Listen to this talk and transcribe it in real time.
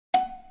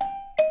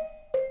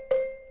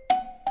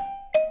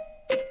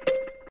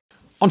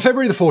On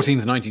February 14,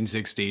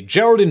 1960,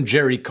 Geraldyn and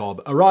Jerrie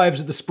Cobb arrived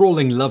at the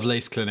sprawling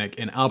Lovelace Clinic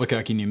in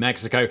Albuquerque, New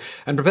Mexico,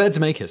 and prepared to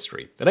make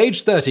history. At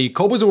age 30,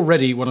 Cobb was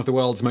already one of the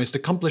world's most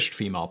accomplished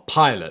female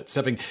pilots,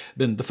 having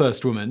been the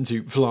first woman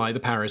to fly the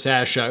Paris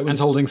Air Show and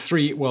holding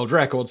 3 world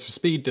records for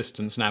speed,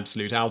 distance, and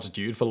absolute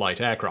altitude for light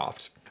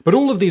aircraft. But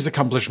all of these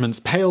accomplishments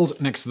paled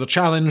next to the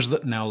challenge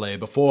that now lay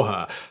before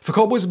her, for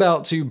Cobb was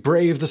about to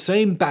brave the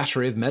same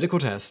battery of medical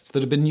tests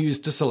that had been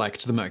used to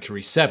select the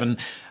Mercury Seven,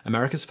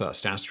 America's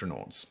first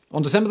astronauts.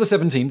 On December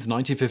 17,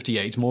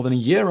 1958, more than a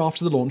year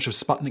after the launch of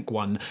Sputnik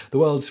 1, the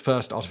world's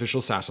first artificial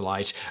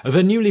satellite,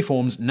 the newly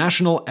formed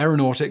National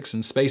Aeronautics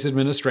and Space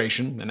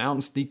Administration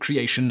announced the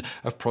creation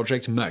of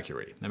Project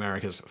Mercury,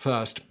 America's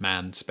first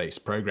manned space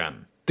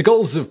program. The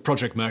goals of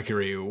Project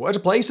Mercury were to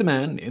place a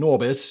man in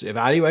orbit,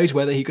 evaluate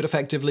whether he could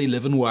effectively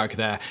live and work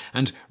there,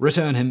 and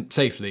return him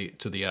safely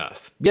to the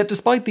Earth. Yet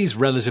despite these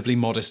relatively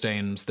modest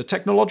aims, the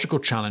technological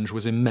challenge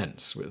was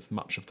immense, with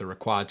much of the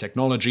required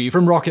technology,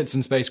 from rockets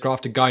and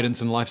spacecraft to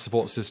guidance and life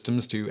support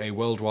systems to a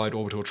worldwide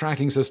orbital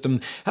tracking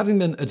system, having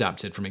been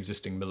adapted from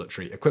existing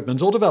military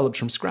equipment or developed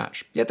from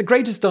scratch. Yet the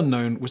greatest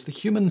unknown was the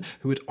human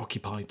who had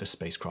occupied the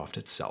spacecraft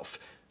itself.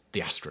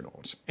 The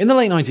astronaut. In the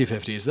late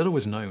 1950s, little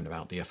was known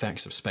about the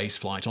effects of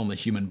spaceflight on the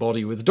human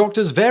body, with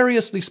doctors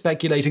variously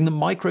speculating that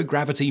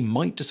microgravity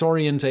might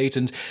disorientate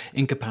and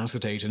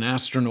incapacitate an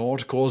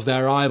astronaut, cause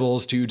their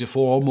eyeballs to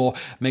deform, or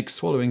make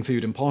swallowing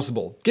food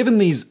impossible. Given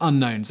these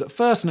unknowns, at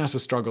first NASA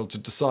struggled to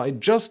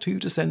decide just who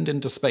to send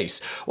into space.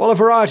 While a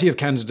variety of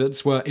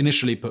candidates were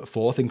initially put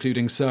forth,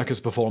 including circus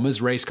performers,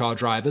 race car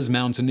drivers,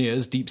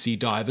 mountaineers, deep-sea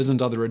divers,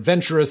 and other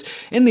adventurers,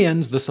 in the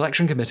end, the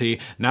selection committee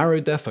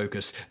narrowed their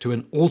focus to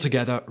an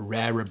altogether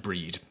rarer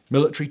breed: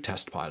 military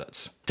test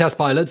pilots. Test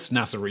pilots,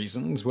 NASA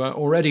reasoned, were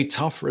already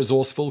tough,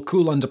 resourceful,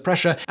 cool under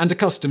pressure, and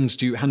accustomed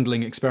to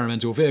handling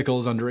experimental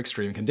vehicles under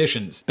extreme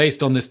conditions.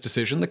 Based on this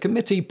decision, the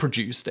committee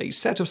produced a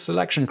set of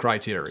selection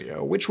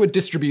criteria, which were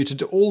distributed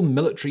to all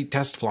military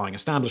test flying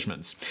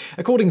establishments.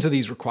 According to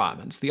these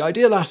requirements, the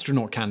ideal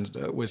astronaut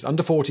candidate was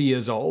under 40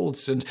 years old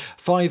and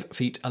 5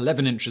 feet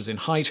 11 inches in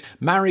height,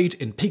 married,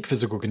 in peak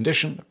physical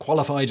condition, a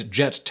qualified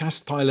jet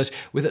test pilot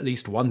with at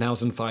least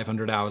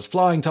 1,500 hours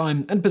flying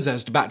time, and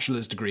possessed a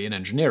bachelor's degree in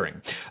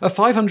engineering. Of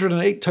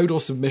 508 total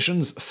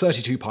submissions,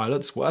 32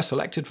 pilots were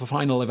selected for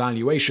final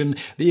evaluation,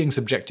 being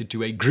subjected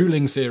to a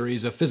grueling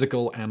series of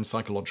physical and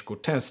psychological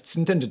tests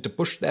intended to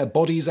push their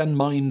bodies and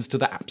minds to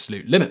the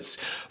absolute limits.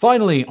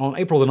 Finally, on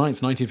April 9,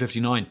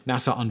 1959,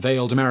 NASA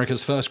unveiled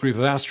America's first group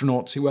of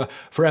astronauts who were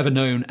forever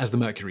known as the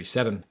Mercury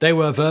Seven. They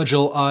were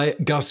Virgil I.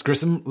 Gus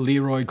Grissom,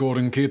 Leroy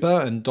Gordon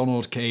Cooper, and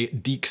Donald K.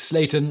 Deke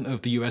Slayton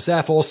of the U.S.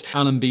 Air Force,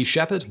 Alan B.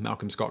 Shepard,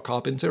 Malcolm Scott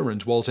Carpenter,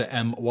 and Walter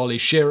M. Wally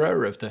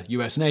Shearer of the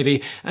U.S.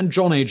 Navy, and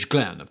John H.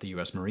 Glenn of the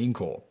U.S. Marine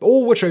Corps.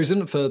 All were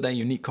chosen for their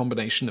unique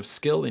combination of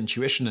skill,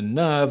 intuition, and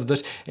nerve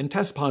that, in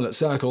test pilot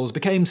circles,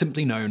 became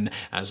simply known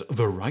as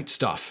the right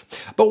stuff.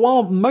 But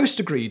while most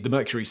agreed the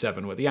Mercury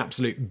 7 were the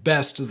absolute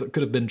best that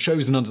could have been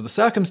chosen under the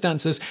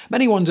circumstances,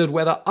 many wondered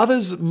whether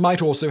others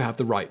might also have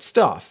the right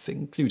stuff,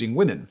 including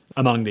women.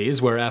 Among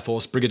these were Air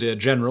Force Brigadier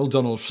General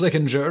Donald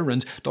Flickinger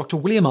and Dr.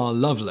 William R.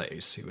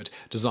 Lovelace, who had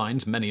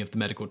designed many of the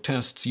medical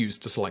tests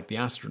used to select the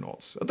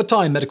astronauts. At the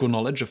time, medical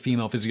knowledge of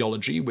female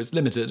physiology was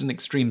limited in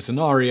extreme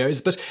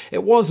scenarios, but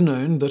it was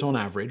known that on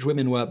average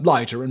women were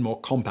lighter and more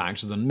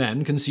compact than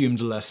men, consumed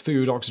less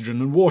food,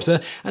 oxygen, and water,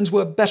 and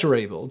were better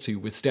able to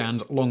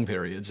withstand long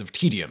periods of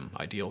tedium,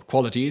 ideal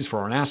qualities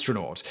for an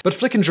astronaut. But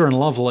Flickinger and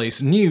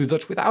Lovelace knew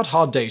that without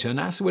hard data,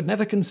 NASA would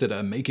never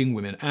consider making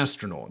women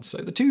astronauts, so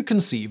the two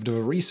conceived of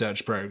a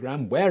research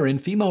program wherein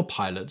female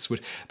pilots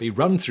would be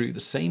run through the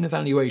same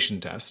evaluation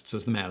tests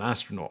as the male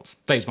astronauts.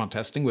 Phase 1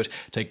 testing would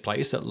take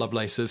place at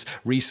Lovelace's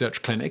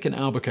research clinic in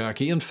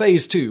Albuquerque, and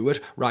Phase 2 at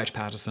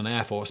Wright-Patterson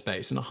Air Force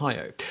Base in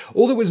Ohio.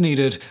 All that was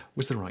needed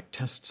was the right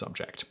test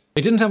subject.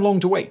 They didn't have long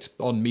to wait.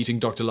 On meeting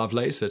Dr.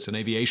 Lovelace at an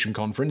aviation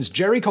conference,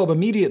 Jerrie Cobb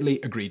immediately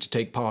agreed to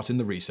take part in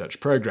the research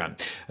program.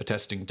 A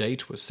testing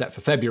date was set for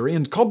February,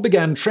 and Cobb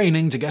began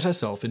training to get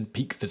herself in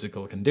peak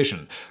physical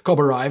condition. Cobb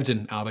arrived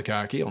in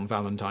Albuquerque on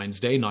Valentine's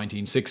Day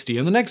 1960,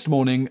 and the next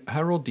morning,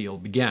 her ordeal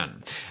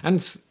began.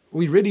 And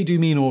we really do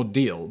mean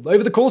ordeal.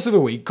 Over the course of a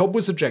week, Cobb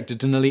was subjected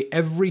to nearly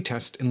every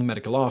test in the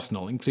medical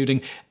arsenal,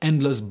 including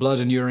endless blood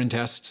and urine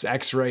tests,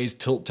 x-rays,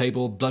 tilt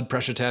table, blood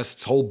pressure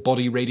tests, whole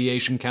body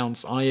radiation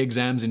counts, eye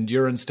exams,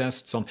 endurance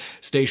tests on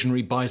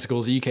stationary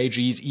bicycles,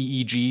 EKGs,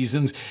 EEGs,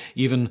 and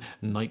even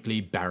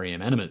nightly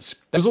barium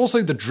enemas. There was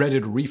also the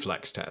dreaded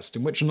reflex test,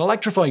 in which an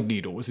electrified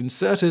needle was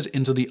inserted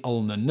into the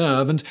ulnar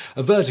nerve, and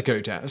a vertigo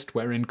test,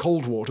 wherein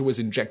cold water was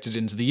injected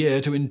into the ear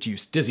to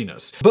induce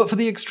dizziness. But for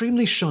the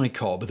extremely shy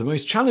Cobb, the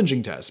most challenging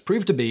challenging test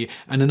proved to be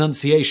an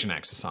enunciation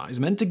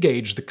exercise meant to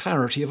gauge the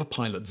clarity of a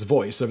pilot's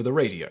voice over the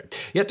radio.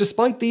 Yet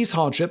despite these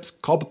hardships,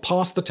 Cobb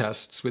passed the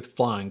tests with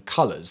flying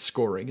colours,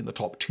 scoring in the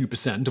top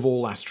 2% of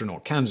all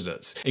astronaut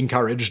candidates.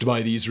 Encouraged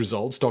by these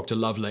results, Dr.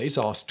 Lovelace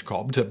asked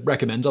Cobb to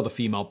recommend other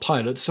female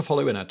pilots to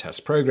follow in her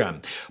test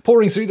program.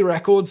 Poring through the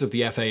records of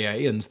the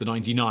FAA and the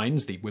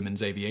 99s, the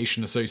Women's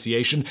Aviation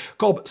Association,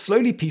 Cobb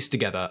slowly pieced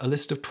together a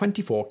list of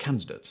 24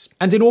 candidates.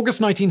 And in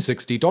August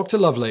 1960, Dr.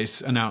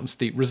 Lovelace announced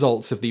the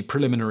results of the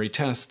preliminary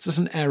tests at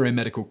an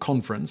aeromedical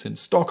conference in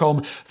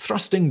Stockholm,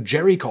 thrusting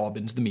Jerrie Cobb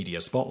into the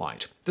media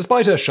spotlight.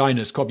 Despite her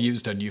shyness, Cobb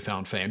used her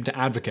newfound fame to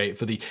advocate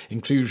for the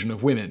inclusion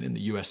of women in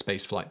the US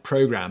spaceflight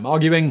program,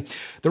 arguing,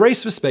 "The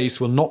race for space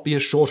will not be a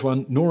short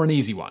one nor an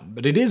easy one,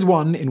 but it is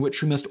one in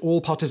which we must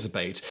all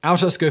participate.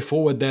 Out us go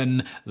forward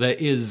then, there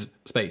is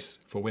space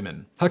for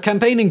women." Her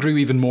campaigning grew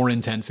even more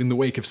intense in the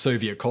wake of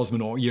Soviet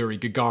cosmonaut Yuri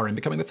Gagarin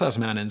becoming the first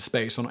man in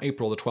space on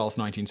April 12,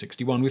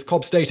 1961, with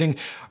Cobb stating,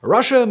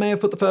 "Russia may have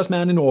put the first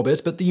man in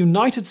orbit, but the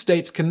United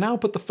States can now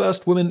put the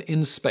first woman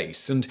in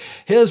space, and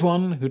here's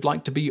one who'd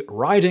like to be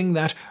riding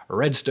that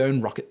Redstone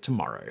rocket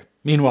tomorrow."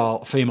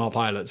 Meanwhile, female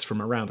pilots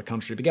from around the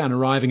country began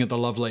arriving at the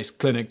Lovelace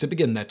Clinic to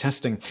begin their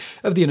testing.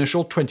 Of the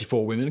initial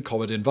 24 women Cobb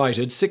had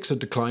invited, 6 had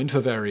declined for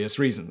various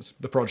reasons.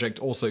 The project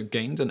also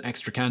gained an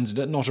extra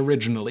candidate not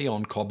originally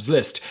on Cobb's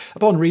list.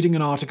 Upon reading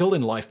an article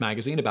in Life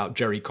magazine about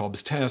Jerrie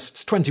Cobb's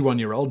tests,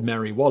 21-year-old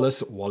Mary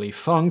Wallace, Wally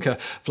Funk, a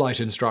flight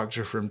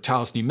instructor from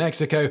Taos, New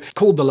Mexico,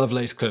 called the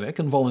Lovelace Clinic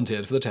and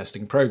volunteered for the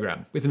testing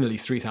program. With nearly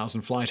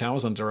 3,000 flight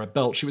hours under her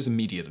belt, she was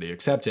immediately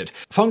accepted.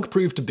 Funk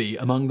proved to be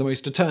among the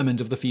most determined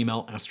of the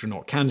female astronauts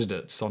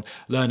candidates. On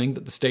learning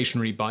that the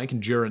stationary bike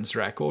endurance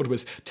record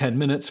was 10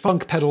 minutes,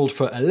 Funk pedaled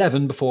for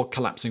 11 before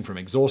collapsing from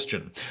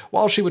exhaustion.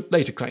 While she would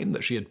later claim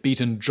that she had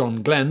beaten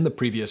John Glenn, the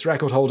previous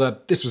record holder,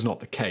 this was not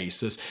the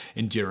case, as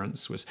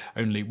endurance was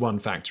only one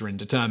factor in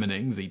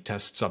determining the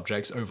test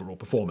subject's overall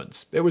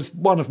performance. It was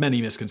one of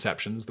many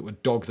misconceptions that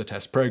would dog the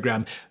test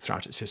program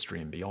throughout its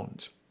history and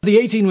beyond. The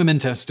 18 women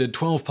tested,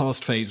 12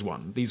 passed phase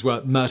 1. These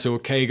were Myrtle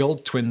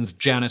Cagle, twins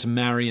Janet,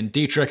 Mary and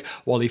Dietrich,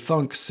 Wally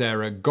Funk,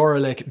 Sarah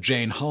Gorelick,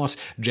 Jane Hart,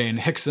 Jane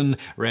Hickson,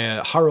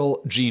 Rhea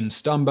Hurrell, Jean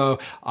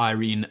Stumbo,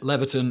 Irene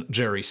Leviton,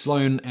 Jerry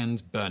Sloan,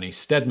 and Bernie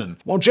Stedman.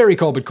 While Jerrie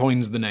Cobb had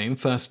coined the name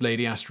First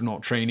Lady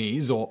Astronaut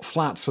Trainees, or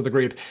FLATs for the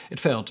group, it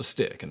failed to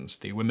stick, and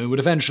the women would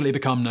eventually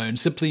become known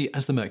simply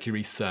as the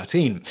Mercury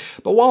 13.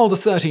 But while the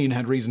 13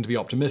 had reason to be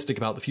optimistic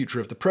about the future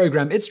of the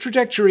program, its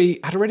trajectory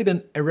had already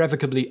been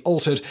irrevocably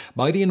altered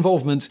by the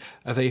involvement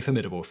of a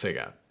formidable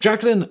figure.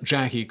 Jacqueline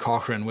 "Jackie"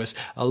 Cochran was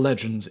a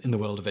legend in the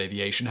world of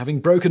aviation, having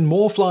broken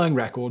more flying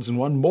records and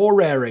won more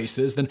rare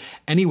races than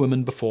any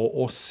woman before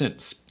or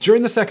since.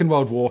 During the Second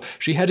World War,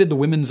 she headed the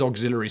Women's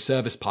Auxiliary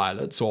Service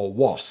Pilots, or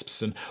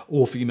WASPs, an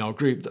all-female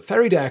group that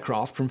ferried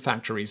aircraft from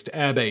factories to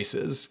air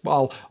bases,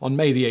 while on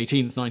May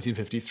 18,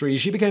 1953,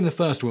 she became the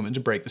first woman to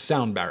break the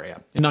sound barrier.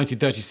 In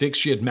 1936,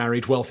 she had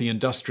married wealthy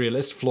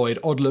industrialist Floyd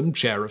Odlum,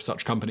 chair of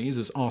such companies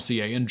as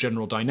RCA and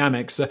General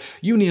Dynamics, a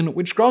union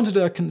which granted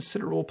her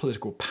considerable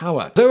political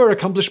power. Though her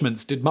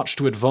accomplishments did much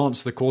to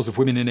advance the cause of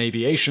women in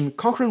aviation,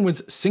 Cochran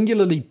was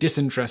singularly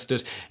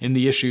disinterested in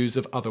the issues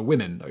of other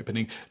women,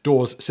 opening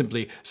doors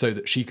simply so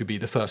that she could be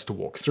the first to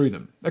walk through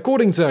them.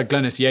 According to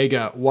Glennis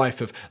Yeager,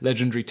 wife of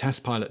legendary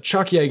test pilot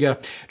Chuck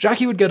Yeager,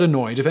 Jackie would get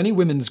annoyed if any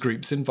women's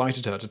groups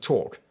invited her to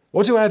talk.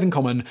 "What do I have in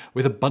common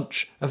with a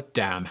bunch of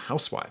damn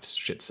housewives?"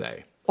 she'd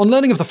say. On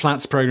learning of the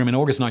FLATS program in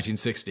August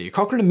 1960,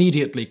 Cochran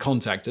immediately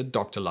contacted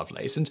Dr.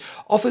 Lovelace and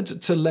offered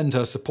to lend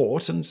her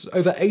support and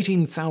over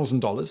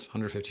 $18,000,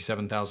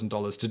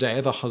 $157,000 today,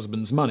 of her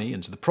husband's money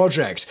into the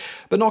project.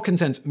 But not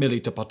content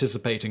merely to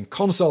participate and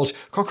consult,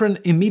 Cochran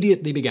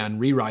immediately began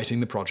rewriting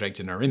the project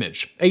in her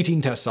image.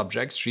 18 test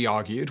subjects, she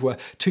argued, were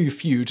too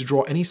few to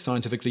draw any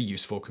scientifically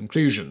useful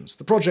conclusions.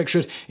 The project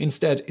should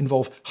instead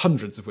involve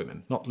hundreds of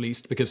women, not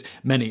least because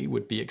many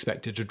would be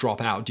expected to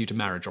drop out due to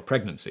marriage or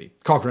pregnancy.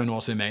 Cochran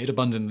also made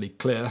abundantly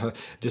clear her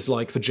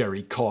dislike for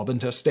Jerrie Cobb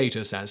and her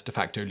status as de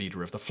facto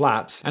leader of the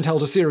Flats, and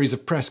held a series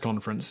of press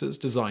conferences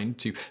designed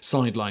to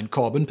sideline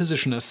Cobb and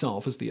position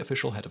herself as the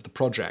official head of the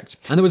project.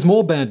 And there was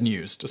more bad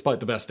news.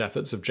 Despite the best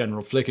efforts of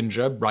General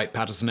Flickinger,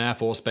 Wright-Patterson Air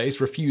Force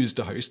Base refused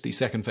to host the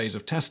second phase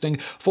of testing,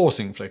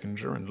 forcing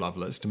Flickinger and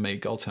Lovelace to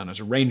make alternate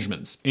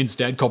arrangements.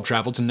 Instead, Cobb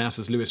traveled to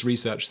NASA's Lewis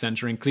Research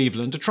Center in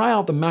Cleveland to try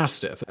out the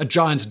Mastiff, a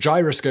giant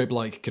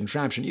gyroscope-like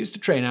contraption used to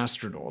train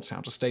astronauts how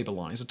to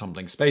stabilize a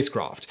tumbling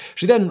spacecraft.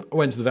 She then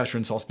went to the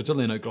Veterans Hospital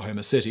in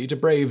Oklahoma City to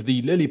brave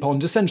the Lily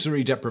Pond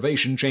sensory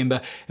deprivation chamber,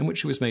 in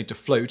which she was made to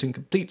float in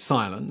complete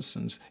silence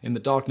and in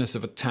the darkness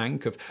of a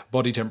tank of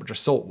body temperature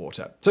salt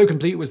water. So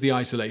complete was the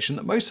isolation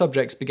that most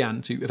subjects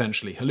began to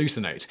eventually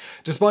hallucinate.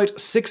 Despite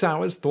 6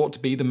 hours thought to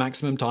be the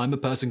maximum time a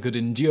person could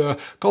endure,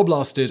 Cobb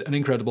lasted an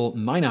incredible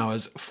 9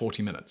 hours,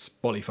 40 minutes.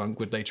 Wally Funk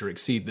would later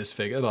exceed this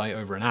figure by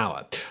over an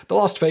hour. The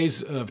last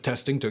phase of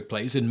testing took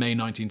place in May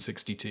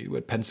 1962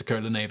 at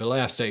Pensacola Naval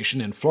Air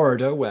Station in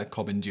Florida, where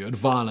Cobb endured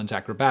violent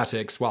stunt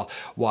acrobatics while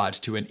wired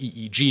to an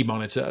EEG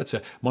monitor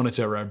to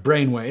monitor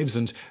brainwaves,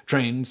 and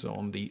trained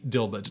on the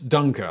Dilbert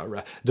Dunker,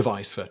 a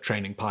device for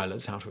training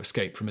pilots how to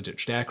escape from a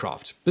ditched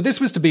aircraft. But this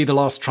was to be the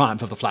last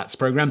triumph of the Flats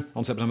program.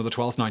 On September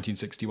 12,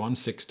 1961,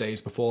 6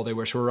 days before they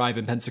were to arrive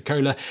in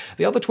Pensacola,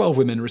 the other 12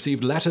 women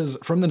received letters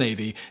from the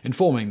Navy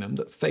informing them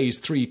that Phase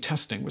 3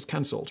 testing was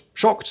cancelled.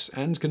 Shocked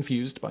and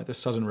confused by this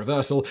sudden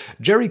reversal,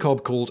 Jerrie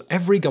Cobb called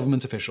every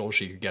government official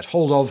she could get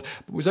hold of,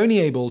 but was only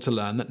able to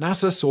learn that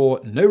NASA saw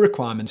no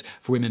requirement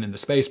for women in the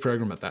space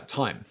program at that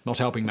time. Not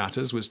helping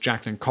matters was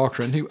Jacqueline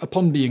Cochran, who,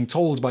 upon being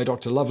told by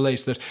Dr.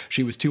 Lovelace that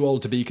she was too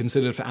old to be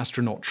considered for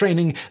astronaut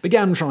training,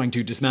 began trying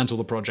to dismantle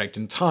the project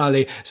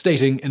entirely,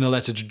 stating in a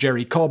letter to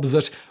Jerrie Cobb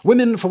that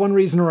women, for one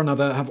reason or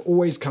another, have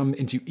always come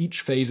into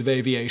each phase of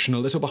aviation a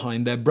little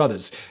behind their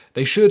brothers.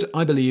 They should,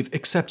 I believe,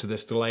 accept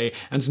this delay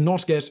and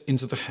not get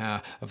into the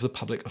hair of the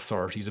public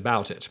authorities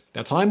about it.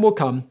 Their time will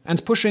come,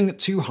 and pushing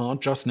too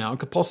hard just now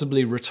could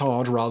possibly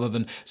retard rather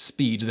than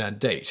speed their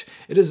date.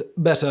 It is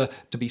better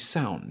to be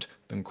sound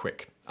than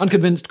quick.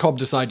 Unconvinced, Cobb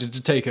decided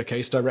to take her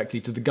case directly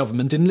to the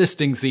government,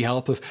 enlisting the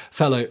help of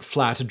fellow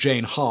Flat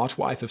Jane Hart,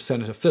 wife of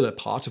Senator Philip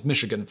Hart of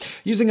Michigan.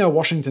 Using her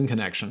Washington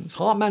connections,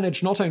 Hart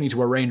managed not only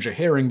to arrange a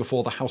hearing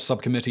before the House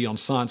Subcommittee on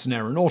Science and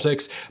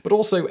Aeronautics, but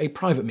also a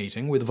private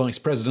meeting with Vice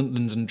President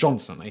Lyndon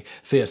Johnson, a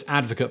fierce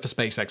advocate for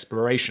space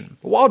exploration.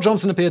 But while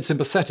Johnson appeared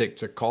sympathetic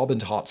to Cobb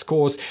and Hart's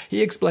cause,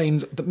 he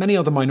explained that many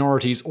other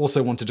minorities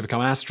also wanted to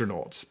become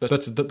astronauts, but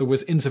that there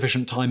was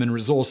insufficient time and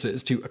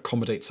resources to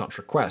accommodate such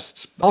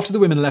requests. After the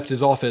women left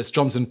his office,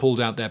 Johnson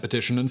pulled out their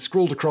petition and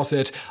scrawled across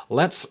it,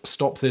 "Let's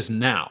stop this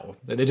now."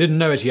 Though they didn't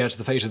know it yet,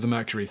 the fate of the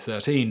Mercury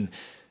 13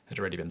 had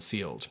already been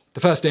sealed.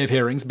 The first day of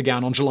hearings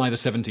began on July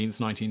 17,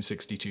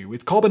 1962,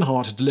 with Cobb and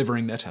Hart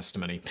delivering their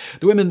testimony.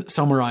 The women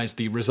summarized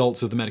the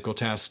results of the medical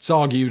tests,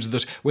 argued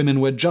that women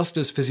were just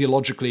as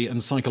physiologically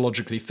and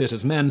psychologically fit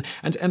as men,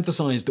 and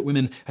emphasized that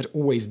women had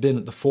always been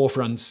at the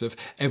forefront of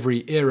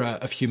every era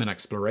of human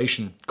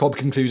exploration. Cobb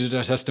concluded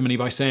her testimony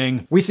by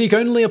saying, "We seek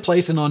only a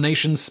place in our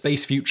nation's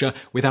space future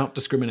without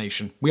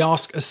discrimination. We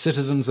ask as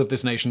citizens of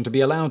this nation to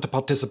be allowed to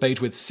participate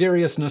with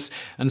seriousness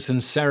and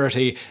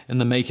sincerity in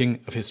the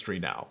making of history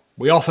now.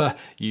 We offer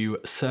you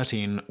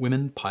 13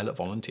 women pilot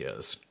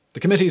volunteers." The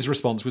committee's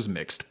response was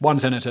mixed. One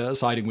senator,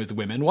 siding with the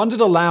women, wondered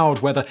aloud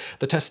whether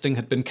the testing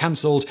had been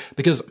cancelled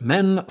because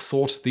men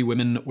thought the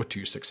women were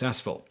too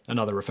successful.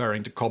 Another,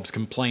 referring to Cobb's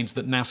complaint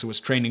that NASA was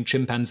training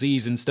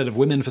chimpanzees instead of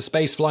women for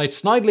spaceflight,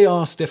 snidely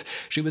asked if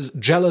she was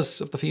jealous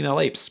of the female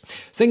apes.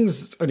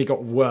 Things only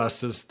got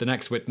worse as the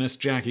next witness,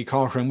 Jackie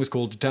Cochran, was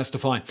called to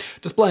testify.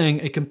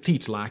 Displaying a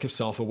complete lack of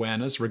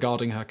self-awareness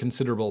regarding her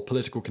considerable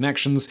political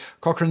connections,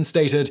 Cochran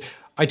stated,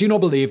 "I do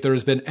not believe there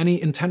has been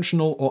any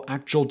intentional or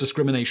actual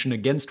discrimination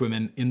against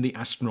women in the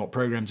astronaut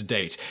program to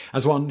date.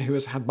 As one who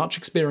has had much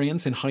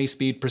experience in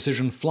high-speed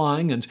precision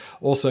flying, and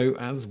also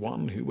as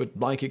one who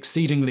would like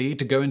exceedingly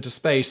to go into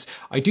space,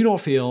 I do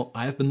not feel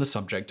I have been the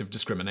subject of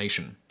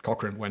discrimination."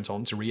 Cochran went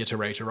on to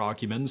reiterate her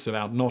arguments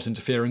about not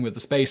interfering with the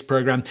space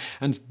program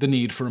and the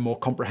need for a more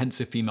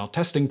comprehensive female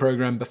testing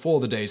program before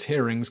the day's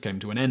hearings came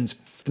to an end.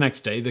 The next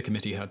day, the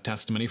committee heard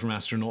testimony from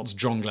astronauts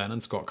John Glenn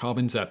and Scott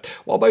Carpenter.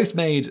 While both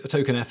made a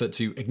token effort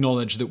to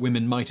acknowledge that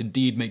women might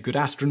indeed make good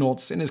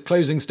astronauts, in his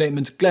closing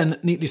statement, Glenn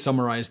neatly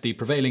summarized the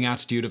prevailing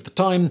attitude of the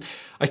time.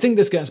 "I think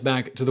this gets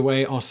back to the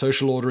way our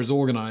social order is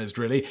organized,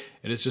 really.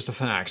 It is just a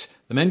fact.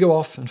 The men go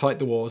off and fight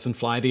the wars and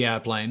fly the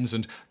airplanes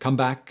and come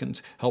back and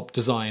help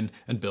design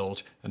and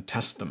build and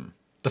test them.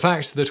 The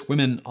fact that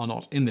women are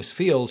not in this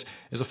field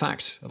is a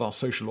fact of our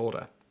social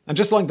order." And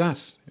just like that,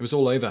 it was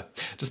all over.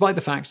 Despite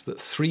the fact that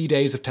 3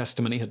 days of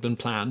testimony had been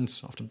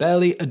planned, after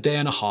barely a day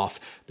and a half,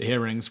 the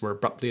hearings were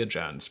abruptly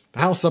adjourned. The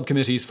House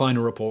Subcommittee's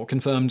final report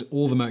confirmed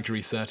all the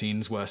Mercury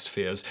 13's worst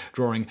fears,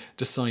 drawing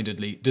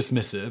decidedly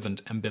dismissive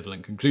and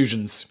ambivalent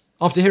conclusions.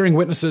 After hearing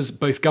witnesses,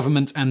 both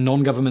government and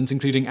non-government,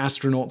 including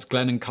astronauts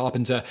Glenn and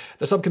Carpenter,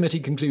 the subcommittee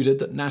concluded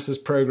that NASA's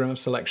program of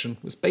selection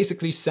was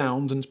basically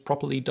sound and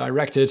properly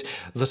directed,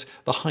 that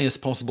the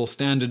highest possible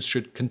standards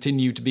should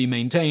continue to be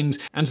maintained,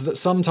 and that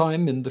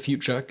sometime in the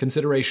future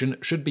consideration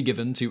should be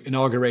given to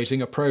inaugurating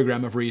a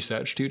program of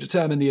research to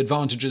determine the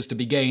advantages to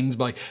be gained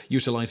by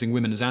utilizing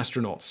women as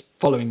astronauts.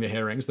 Following the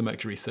hearings, the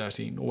Mercury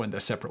 13 all went their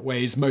separate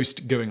ways,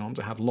 most going on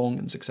to have long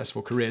and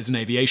successful careers in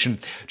aviation.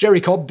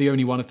 Jerrie Cobb, the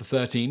only one of the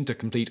 13 to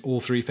complete all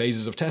 3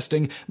 phases of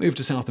testing, moved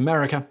to South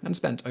America and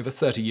spent over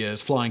 30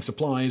 years flying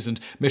supplies and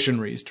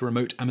missionaries to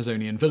remote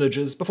Amazonian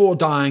villages before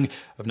dying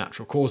of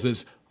natural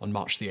causes on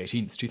March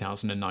 18,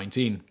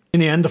 2019. In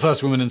the end, the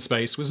first woman in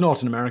space was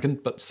not an American,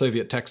 but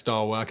Soviet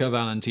textile worker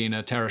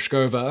Valentina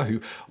Tereshkova,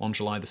 who on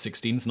July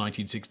 16,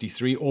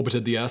 1963,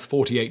 orbited the Earth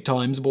 48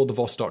 times aboard the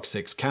Vostok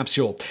 6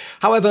 capsule.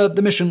 However,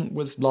 the mission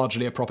was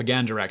largely a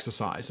propaganda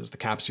exercise. As the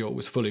capsule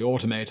was fully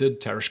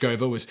automated,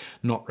 Tereshkova was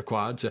not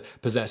required to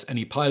possess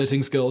any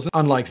piloting skills,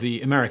 unlike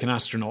the American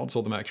astronauts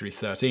or the Mercury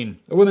 13.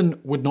 A woman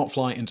would not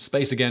fly into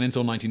space again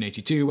until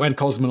 1982, when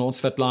cosmonaut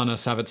Svetlana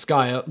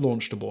Savitskaya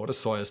launched aboard a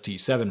Soyuz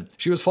T-7.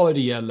 She was followed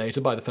a year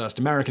later by the first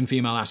American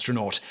female astronaut,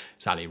 astronaut,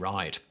 Sally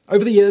Ride.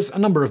 Over the years, a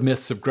number of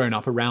myths have grown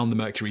up around the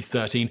Mercury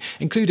 13,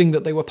 including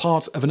that they were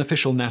part of an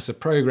official NASA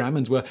program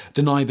and were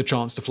denied the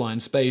chance to fly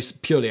in space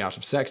purely out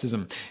of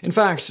sexism. In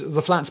fact,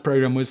 the FLATS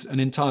program was an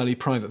entirely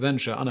private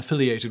venture,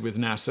 unaffiliated with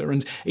NASA,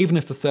 and even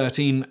if the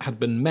 13 had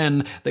been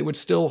men, they would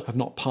still have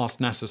not passed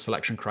NASA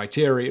selection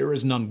criteria,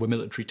 as none were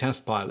military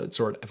test pilots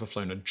or had ever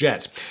flown a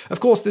jet.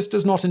 Of course, this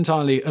does not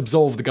entirely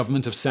absolve the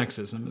government of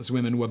sexism, as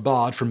women were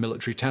barred from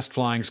military test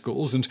flying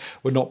schools and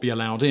would not be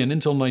allowed in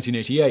until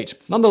 1988.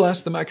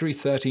 Nonetheless, the Mercury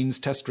 13's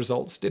test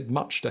results did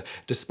much to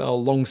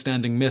dispel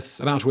long-standing myths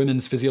about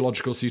women's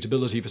physiological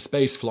suitability for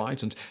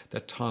spaceflight, and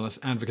their tireless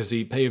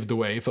advocacy paved the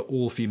way for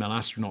all female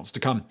astronauts to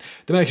come.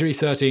 The Mercury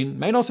 13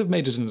 may not have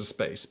made it into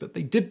space, but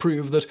they did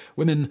prove that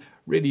women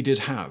really did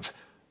have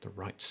the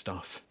right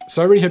stuff.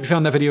 So I really hope you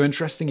found that video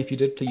interesting. If you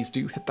did, please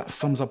do hit that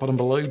thumbs up button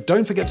below.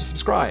 Don't forget to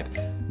subscribe.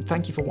 And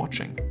thank you for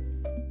watching.